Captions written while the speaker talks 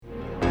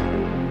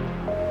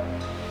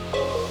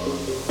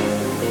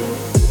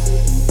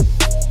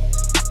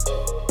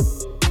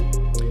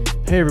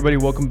Hey everybody,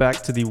 welcome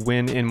back to the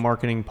Win in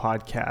Marketing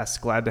podcast.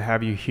 Glad to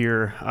have you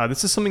here.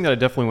 This is something that I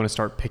definitely want to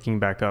start picking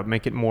back up,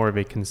 make it more of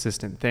a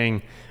consistent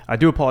thing. I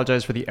do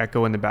apologize for the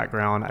echo in the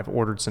background. I've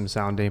ordered some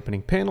sound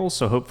dampening panels,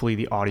 so hopefully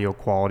the audio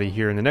quality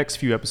here in the next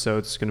few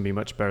episodes is going to be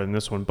much better than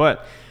this one.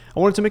 But I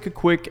wanted to make a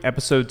quick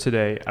episode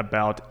today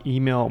about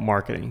email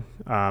marketing.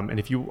 And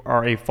if you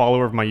are a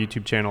follower of my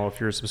YouTube channel, if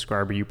you're a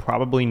subscriber, you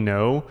probably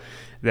know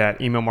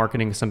that email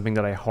marketing is something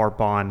that I harp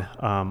on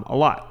a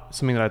lot,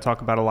 something that I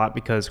talk about a lot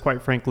because,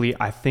 quite frankly,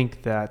 I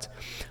think that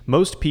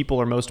most people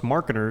or most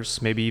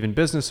marketers, maybe even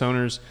business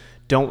owners,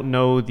 don't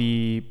know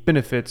the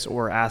benefits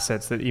or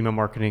assets that email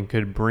marketing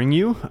could bring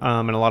you.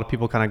 And a lot of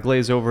people kind of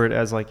glaze over it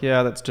as like,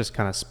 yeah, that's just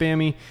kind of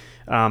spammy.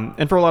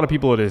 And for a lot of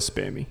people, it is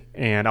spammy.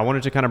 And I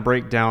wanted to kind of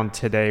break down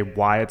today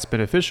why it's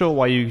beneficial,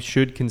 why you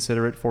should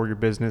consider it for your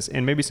business,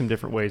 and maybe some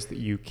different ways that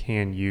you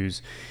can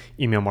use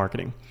email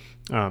marketing.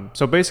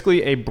 So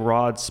basically a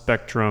broad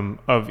spectrum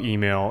of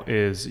email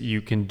is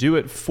you can do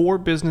it for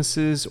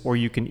businesses or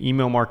you can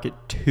email market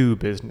to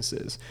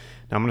businesses.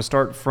 Now I'm going to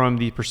start from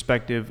the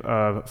perspective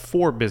of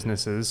for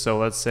businesses. So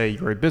let's say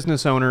you're a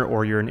business owner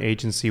or you're an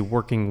agency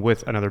working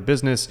with another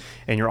business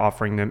and you're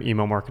offering them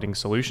email marketing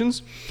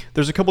solutions.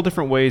 There's a couple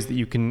different ways that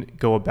you can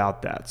go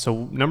about that.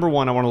 So number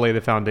one, I want to lay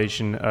the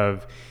foundation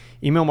of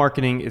email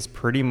marketing is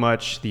pretty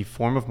much the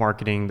form of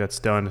marketing that's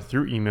done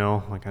through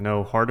email. Like I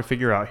know, hard to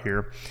figure out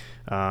here.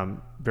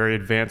 Very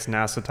advanced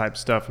NASA type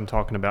stuff I'm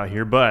talking about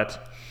here,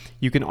 but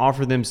you can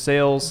offer them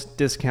sales,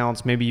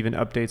 discounts, maybe even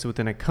updates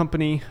within a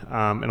company.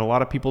 And a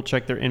lot of people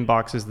check their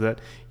inboxes that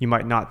you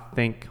might not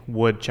think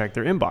would check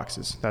their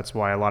inboxes. That's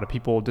why a lot of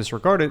people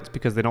disregard it. It's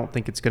because they don't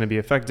think it's going to be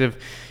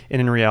effective. And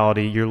in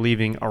reality, you're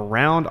leaving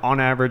around, on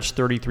average,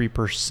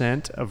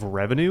 33% of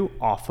revenue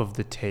off of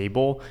the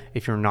table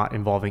if you're not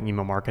involving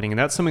email marketing. And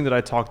that's something that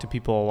I talk to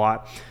people a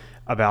lot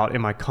about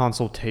in my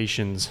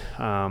consultations.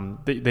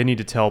 They need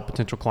to tell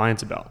potential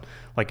clients about.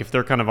 Like if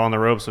they're kind of on the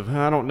ropes of,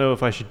 I don't know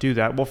if I should do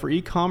that. Well, for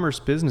e-commerce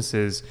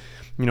businesses,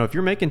 if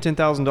you're making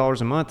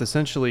 $10,000 a month,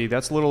 essentially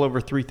that's a little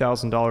over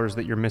 $3,000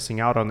 that you're missing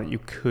out on that you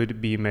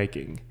could be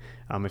making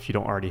if you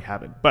don't already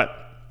have it. But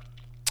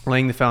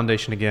laying the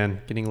foundation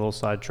again, getting a little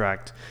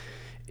sidetracked,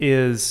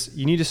 is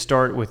you need to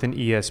start with an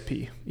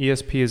ESP.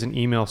 ESP is an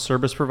email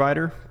service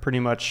provider, pretty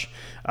much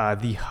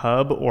the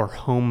hub or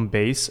home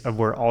base of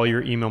where all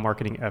your email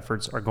marketing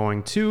efforts are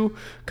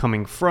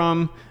coming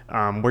from,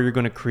 where you're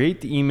going to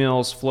create the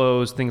emails,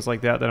 flows, things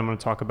like that I'm going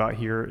to talk about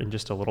here in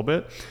just a little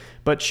bit.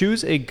 But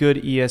choose a good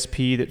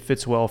ESP that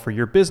fits well for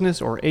your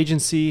business or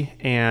agency.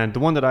 And the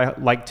one that I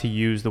like to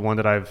use, the one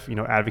that I've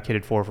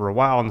advocated for a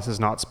while, and this is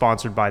not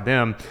sponsored by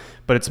them,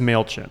 but it's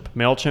MailChimp.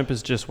 MailChimp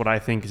is just what I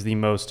think is the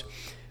most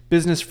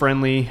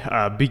business-friendly,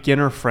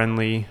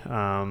 beginner-friendly,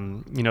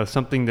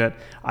 something that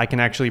I can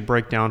actually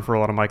break down for a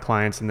lot of my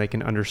clients and they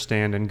can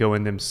understand and go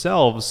in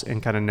themselves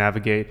and kind of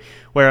navigate.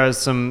 Whereas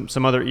some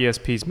other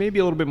ESPs may be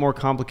a little bit more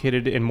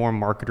complicated and more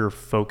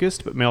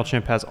marketer-focused, but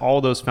MailChimp has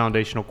all those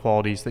foundational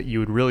qualities that you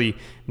would really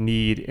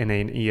need in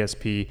an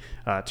ESP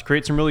to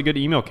create some really good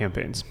email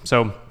campaigns.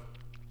 So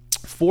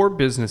for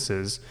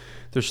businesses,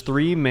 there's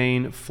three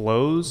main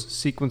flows,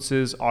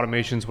 sequences,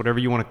 automations, whatever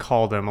you want to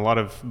call them. A lot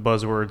of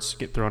buzzwords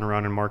get thrown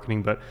around in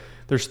marketing, but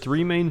there's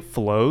three main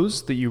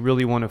flows that you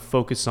really want to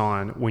focus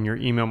on when you're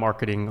email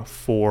marketing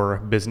for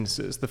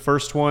businesses. The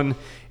first one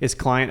is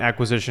client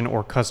acquisition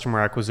or customer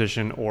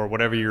acquisition or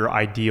whatever your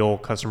ideal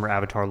customer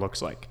avatar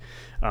looks like.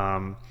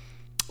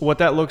 What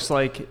that looks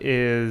like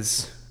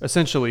is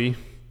essentially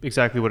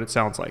exactly what it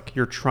sounds like.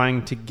 You're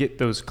trying to get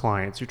those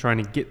clients, you're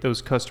trying to get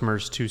those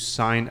customers to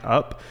sign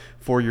up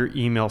for your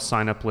email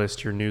sign-up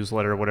list, your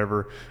newsletter,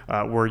 whatever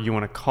word you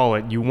want to call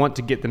it. You want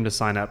to get them to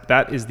sign up.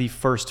 That is the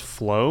first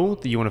flow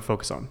that you want to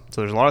focus on.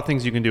 So there's a lot of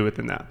things you can do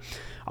within that.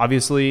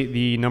 Obviously,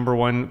 the number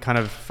one kind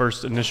of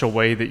first initial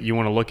way that you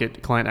want to look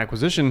at client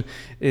acquisition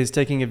is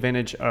taking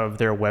advantage of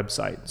their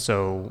website.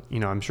 So,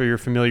 I'm sure you're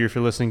familiar if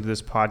you're listening to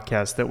this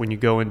podcast that when you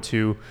go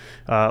into,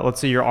 let's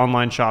say you're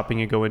online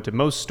shopping and go into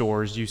most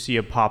stores, you see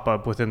a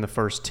pop-up within the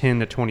first 10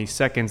 to 20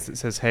 seconds that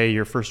says, hey,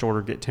 your first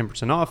order get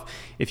 10% off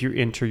if you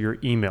enter your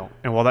email.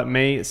 And while that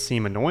may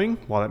seem annoying,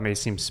 while that may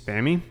seem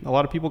spammy, a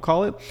lot of people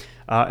call it,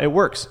 it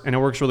works, and it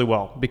works really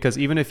well because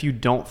even if you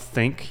don't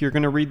think you're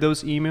going to read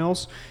those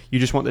emails, you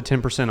just want the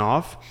 10%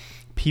 off,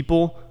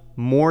 people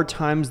more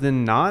times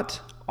than not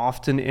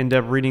often end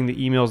up reading the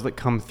emails that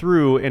come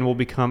through and will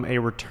become a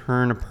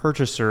return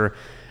purchaser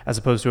as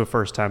opposed to a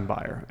first-time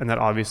buyer. And that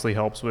obviously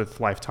helps with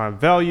lifetime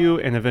value,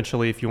 and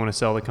eventually if you want to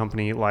sell the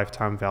company,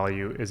 lifetime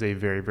value is a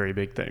very, very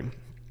big thing.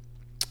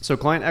 So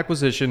client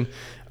acquisition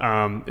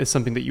is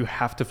something that you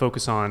have to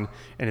focus on,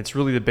 and it's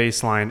really the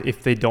baseline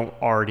if they don't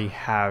already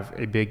have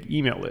a big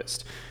email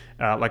list.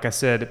 Like I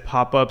said,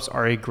 pop-ups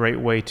are a great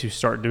way to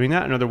start doing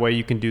that. Another way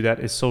you can do that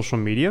is social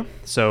media.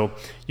 So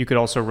you could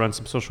also run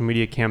some social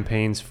media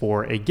campaigns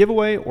for a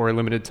giveaway or a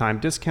limited time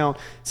discount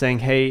saying,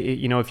 hey,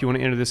 if you want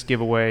to enter this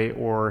giveaway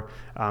or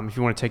if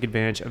you want to take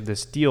advantage of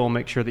this deal,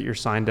 make sure that you're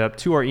signed up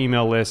to our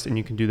email list, and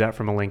you can do that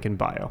from a link in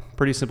bio.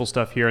 Pretty simple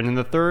stuff here. And then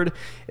the third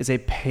is a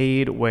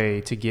paid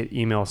way to get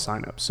email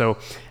signups. So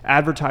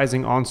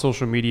advertising on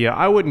social media,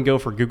 I wouldn't go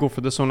for Google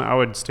for this one. I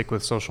would stick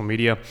with social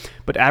media.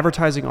 But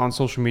advertising on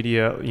social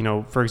media,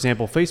 for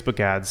example, Facebook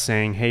ads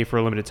saying, hey, for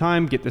a limited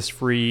time, get this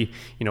free,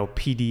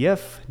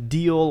 PDF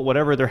deal,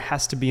 whatever. There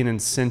has to be an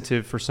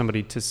incentive for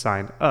somebody to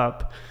sign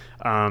up.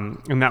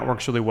 And that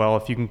works really well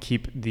if you can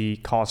keep the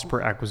cost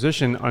per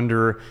acquisition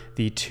under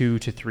the $2 to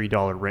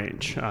 $3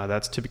 range.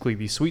 That's typically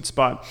the sweet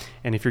spot.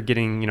 And if you're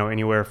getting,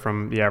 anywhere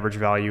from the average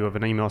value of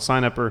an email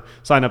sign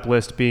up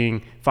list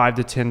being $5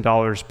 to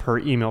 $10 per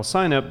email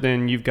sign up,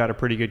 then you've got a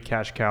pretty good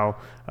cash cow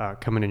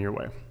coming in your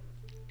way.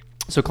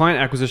 So client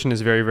acquisition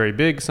is very, very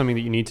big, something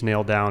that you need to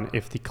nail down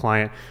if the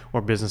client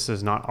or business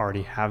does not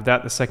already have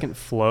that. The second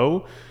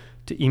flow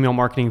to email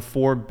marketing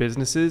for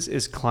businesses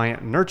is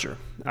client nurture,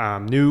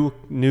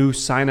 new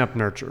sign up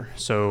nurture.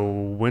 So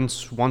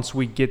once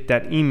we get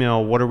that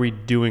email, what are we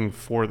doing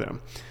for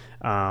them?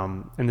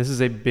 And this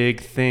is a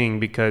big thing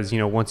because,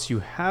 once you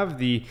have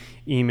the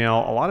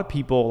email, a lot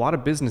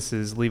of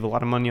businesses leave a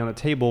lot of money on the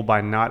table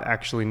by not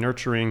actually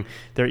nurturing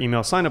their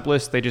email sign-up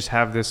list. They just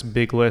have this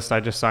big list.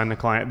 I just signed a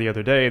client the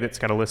other day that's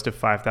got a list of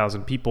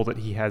 5,000 people that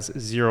he has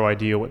zero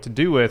idea what to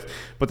do with,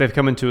 but they've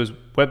come into his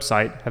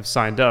website, have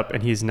signed up,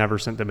 and he's never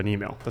sent them an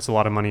email. That's a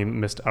lot of money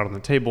missed out on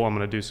the table. I'm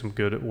going to do some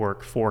good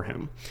work for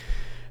him.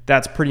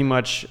 That's pretty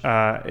much,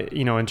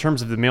 in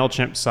terms of the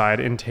MailChimp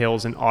side,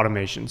 entails an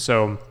automation.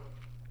 So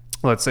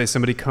let's say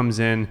somebody comes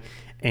in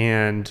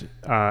and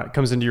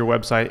comes into your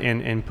website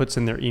and puts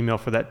in their email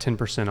for that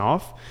 10%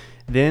 off.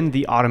 Then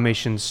the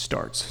automation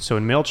starts. So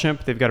in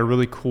MailChimp, they've got a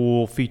really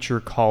cool feature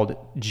called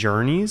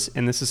Journeys.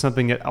 And this is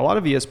something that a lot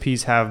of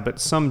ESPs have,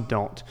 but some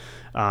don't.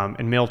 And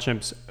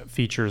MailChimp's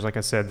features, like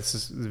I said,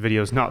 the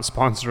video is not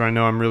sponsored. I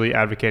know I'm really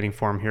advocating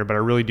for them here, but I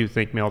really do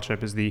think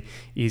MailChimp is the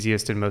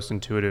easiest and most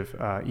intuitive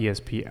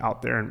ESP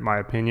out there, in my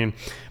opinion.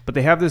 But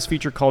they have this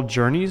feature called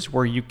Journeys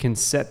where you can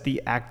set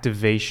the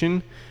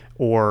activation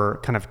or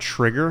kind of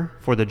trigger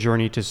for the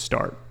journey to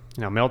start.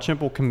 Now,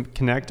 MailChimp will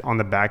connect on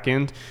the back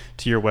end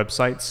to your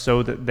website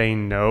so that they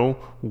know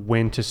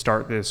when to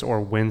start this or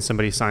when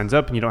somebody signs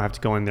up and you don't have to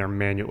go in there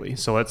manually.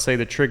 So let's say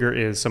the trigger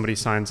is somebody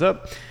signs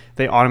up.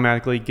 They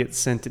automatically get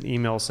sent an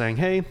email saying,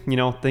 hey,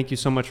 thank you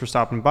so much for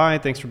stopping by.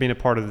 Thanks for being a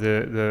part of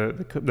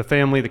the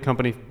family, the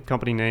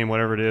company name,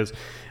 whatever it is.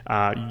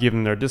 You give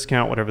them their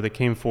discount, whatever they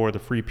came for, the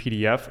free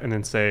PDF, and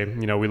then say,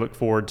 we look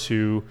forward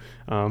to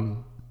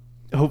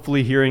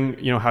hopefully hearing,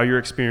 how your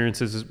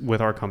experience is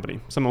with our company,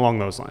 something along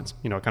those lines.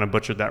 I kind of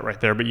butchered that right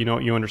there, but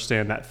you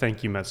understand that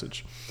thank you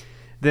message.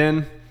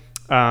 Then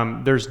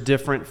there's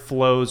different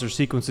flows or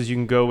sequences you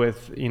can go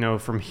with.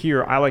 From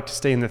here, I like to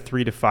stay in the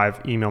 3 to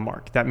 5 email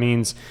mark. That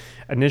means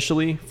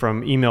initially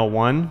from email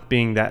 1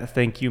 being that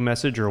thank you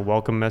message or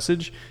welcome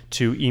message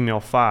to email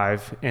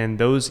 5, and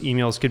those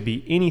emails could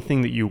be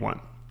anything that you want.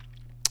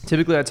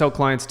 Typically, I tell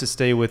clients to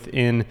stay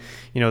within,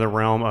 the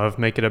realm of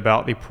make it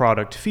about the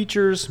product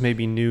features,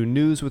 maybe new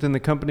news within the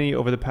company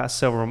over the past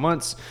several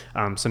months,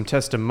 some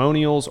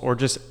testimonials, or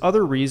just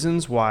other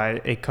reasons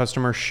why a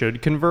customer should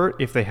convert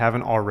if they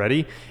haven't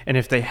already. And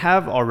if they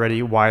have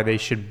already, why they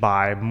should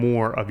buy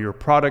more of your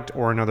product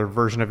or another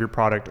version of your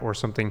product or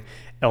something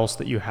else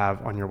that you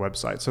have on your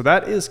website. So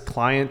that is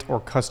client or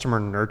customer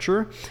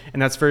nurture.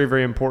 And that's very,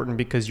 very important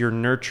because you're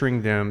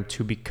nurturing them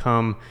to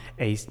become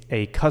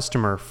a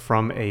customer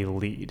from a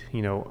lead.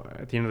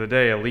 At the end of the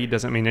day, a lead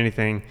doesn't mean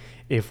anything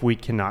if we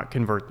cannot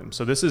convert them.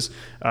 So this is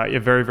a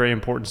very, very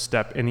important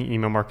step in the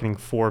email marketing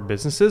for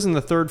businesses. And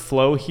the third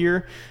flow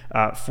here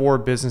for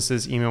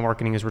businesses email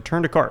marketing is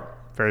return to cart.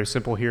 Very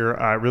simple here.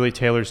 Really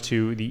tailors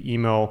to the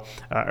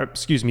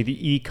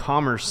the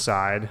e-commerce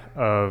side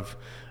of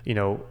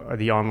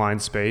the online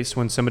space.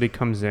 When somebody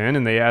comes in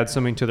and they add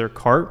something to their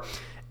cart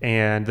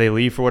and they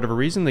leave for whatever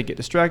reason, they get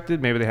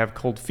distracted, maybe they have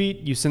cold feet,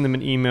 you send them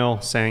an email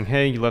saying,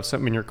 hey, you left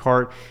something in your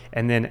cart,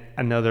 and then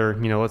another,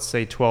 let's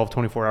say 12,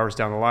 24 hours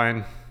down the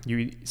line,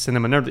 you send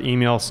them another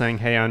email saying,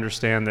 hey, I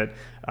understand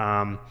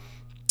that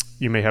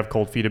you may have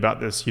cold feet about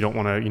this. You don't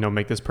want to,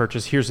 make this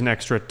purchase. Here's an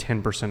extra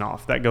 10%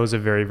 off. That goes a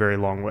very, very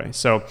long way.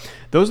 So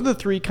those are the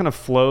 3 kind of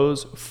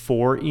flows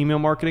for email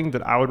marketing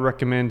that I would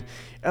recommend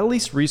at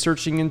least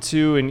researching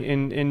into.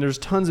 And there's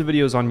tons of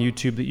videos on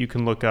YouTube that you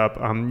can look up.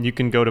 You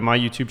can go to my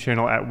YouTube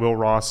channel at Will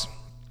Ross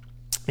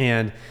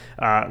and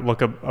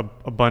look up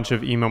a bunch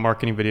of email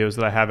marketing videos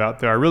that I have out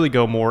there. I really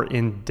go more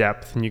in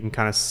depth, and you can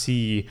kind of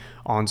see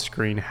on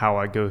screen how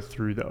I go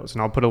through those.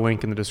 And I'll put a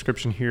link in the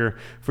description here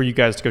for you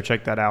guys to go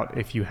check that out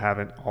if you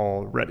haven't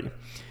already.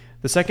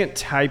 The second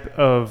type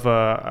of,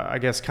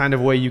 kind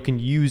of way you can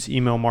use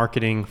email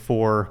marketing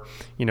for,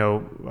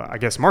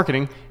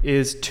 marketing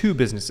is to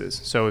businesses.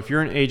 So if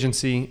you're an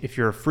agency, if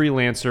you're a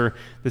freelancer,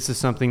 this is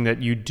something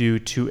that you do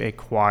to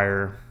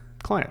acquire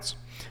clients.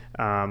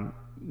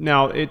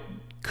 Now, it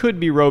could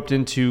be roped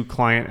into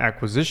client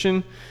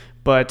acquisition,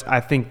 but I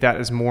think that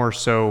is more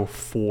so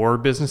for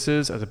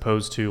businesses as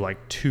opposed to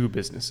like to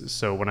businesses.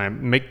 So when I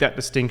make that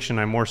distinction,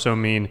 I more so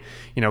mean,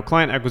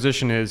 client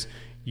acquisition is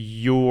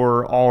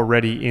you're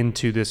already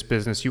into this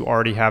business. You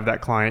already have that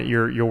client.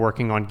 You're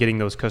working on getting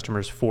those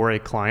customers for a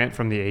client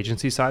from the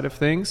agency side of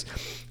things.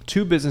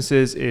 To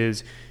businesses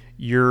is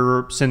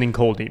you're sending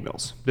cold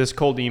emails. This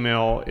cold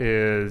email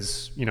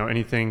is,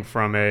 anything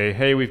from a,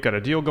 hey, we've got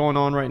a deal going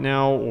on right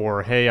now,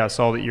 or hey, I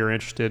saw that you're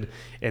interested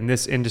in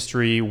this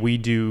industry. We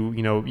do,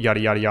 yada,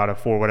 yada, yada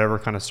for whatever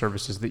kind of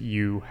services that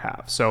you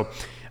have. So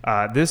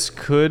this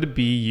could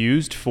be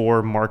used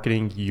for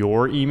marketing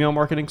your email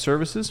marketing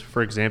services.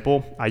 For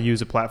example, I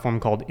use a platform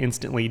called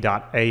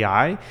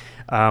Instantly.ai,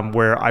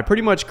 where I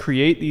pretty much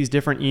create these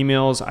different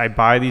emails. I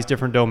buy these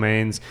different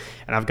domains,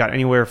 and I've got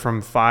anywhere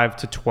from 5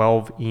 to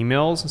 12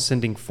 emails,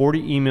 sending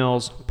 40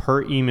 emails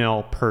per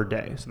email per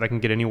day. So that can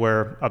get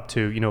anywhere up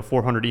to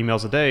 400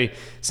 emails a day,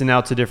 sent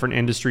out to different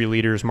industry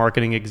leaders,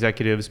 marketing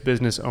executives,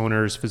 business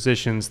owners,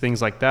 physicians,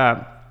 things like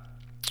that.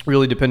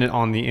 Really dependent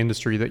on the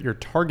industry that you're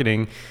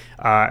targeting.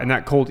 And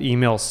that cold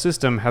email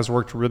system has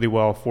worked really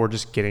well for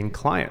just getting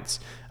clients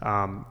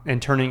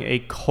and turning a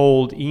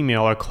cold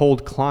email, a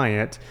cold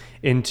client,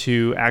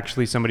 into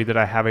actually somebody that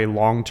I have a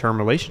long-term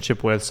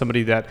relationship with,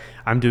 somebody that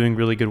I'm doing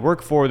really good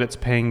work for, that's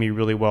paying me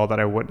really well that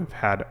I wouldn't have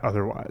had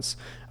otherwise.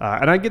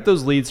 And I get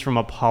those leads from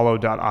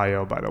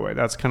Apollo.io, by the way.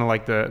 That's kind of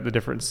like the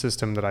different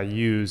system that I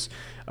use.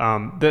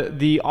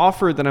 The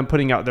offer that I'm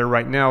putting out there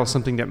right now is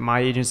something that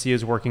my agency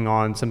is working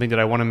on, something that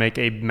I want to make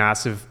a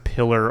massive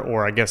pillar,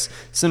 or I guess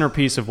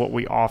centerpiece of what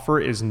we offer,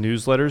 is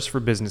newsletters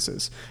for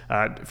businesses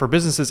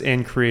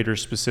and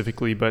creators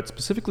specifically, but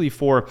specifically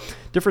for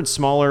different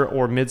smaller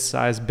or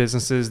mid-sized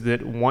businesses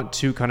that want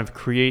to kind of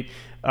create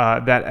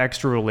that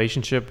extra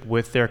relationship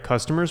with their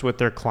customers, with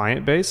their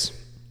client base,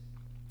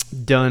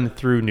 done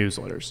through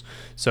newsletters.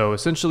 So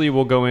essentially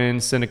we'll go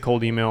in, send a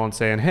cold email and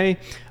saying, hey,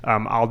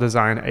 I'll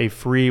design a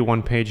free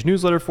one-page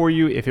newsletter for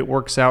you. If it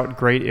works out,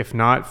 great. If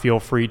not, feel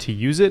free to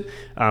use it.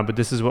 But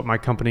this is what my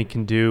company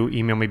can do.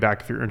 Email me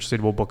back if you're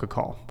interested. We'll book a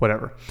call,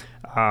 whatever.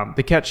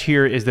 The catch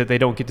here is that they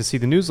don't get to see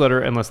the newsletter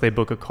unless they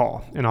book a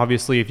call. And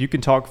obviously, if you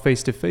can talk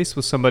face-to-face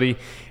with somebody,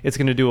 it's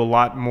going to do a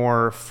lot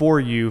more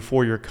for you,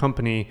 for your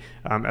company,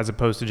 as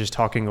opposed to just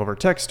talking over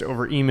text,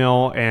 over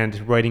email,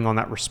 and writing on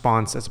that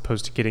response, as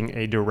opposed to getting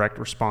a direct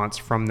response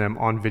from them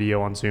on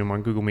video, on Zoom,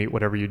 on Google Meet,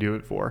 whatever you do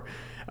it for.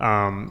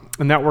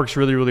 And that works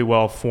really, really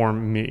well for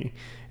me.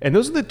 And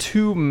those are the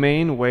two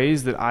main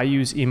ways that I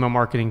use email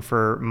marketing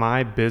for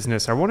my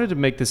business. I wanted to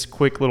make this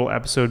quick little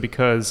episode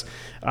because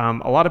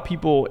a lot of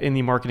people in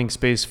the marketing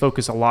space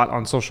focus a lot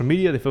on social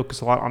media. They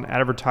focus a lot on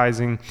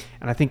advertising.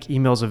 And I think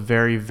email is a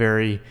very,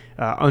 very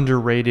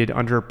underrated,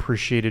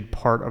 underappreciated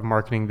part of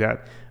marketing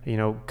that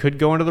could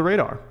go under the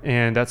radar.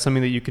 And that's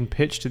something that you can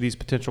pitch to these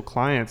potential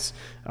clients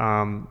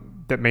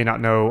that may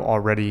not know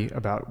already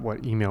about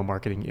what email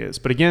marketing is.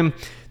 But again,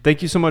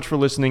 thank you so much for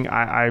listening.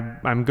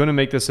 I'm going to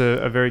make this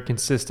a very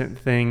consistent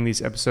thing.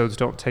 These episodes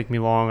don't take me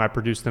long. I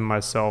produce them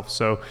myself.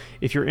 So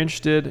if you're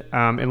interested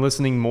in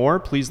listening more,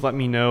 please let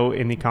me know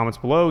in the comments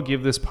below.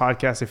 Give this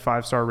podcast a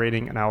 5-star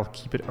rating and I'll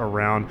keep it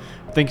around.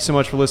 Thank you so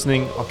much for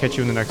listening. I'll catch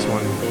you in the next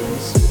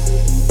one.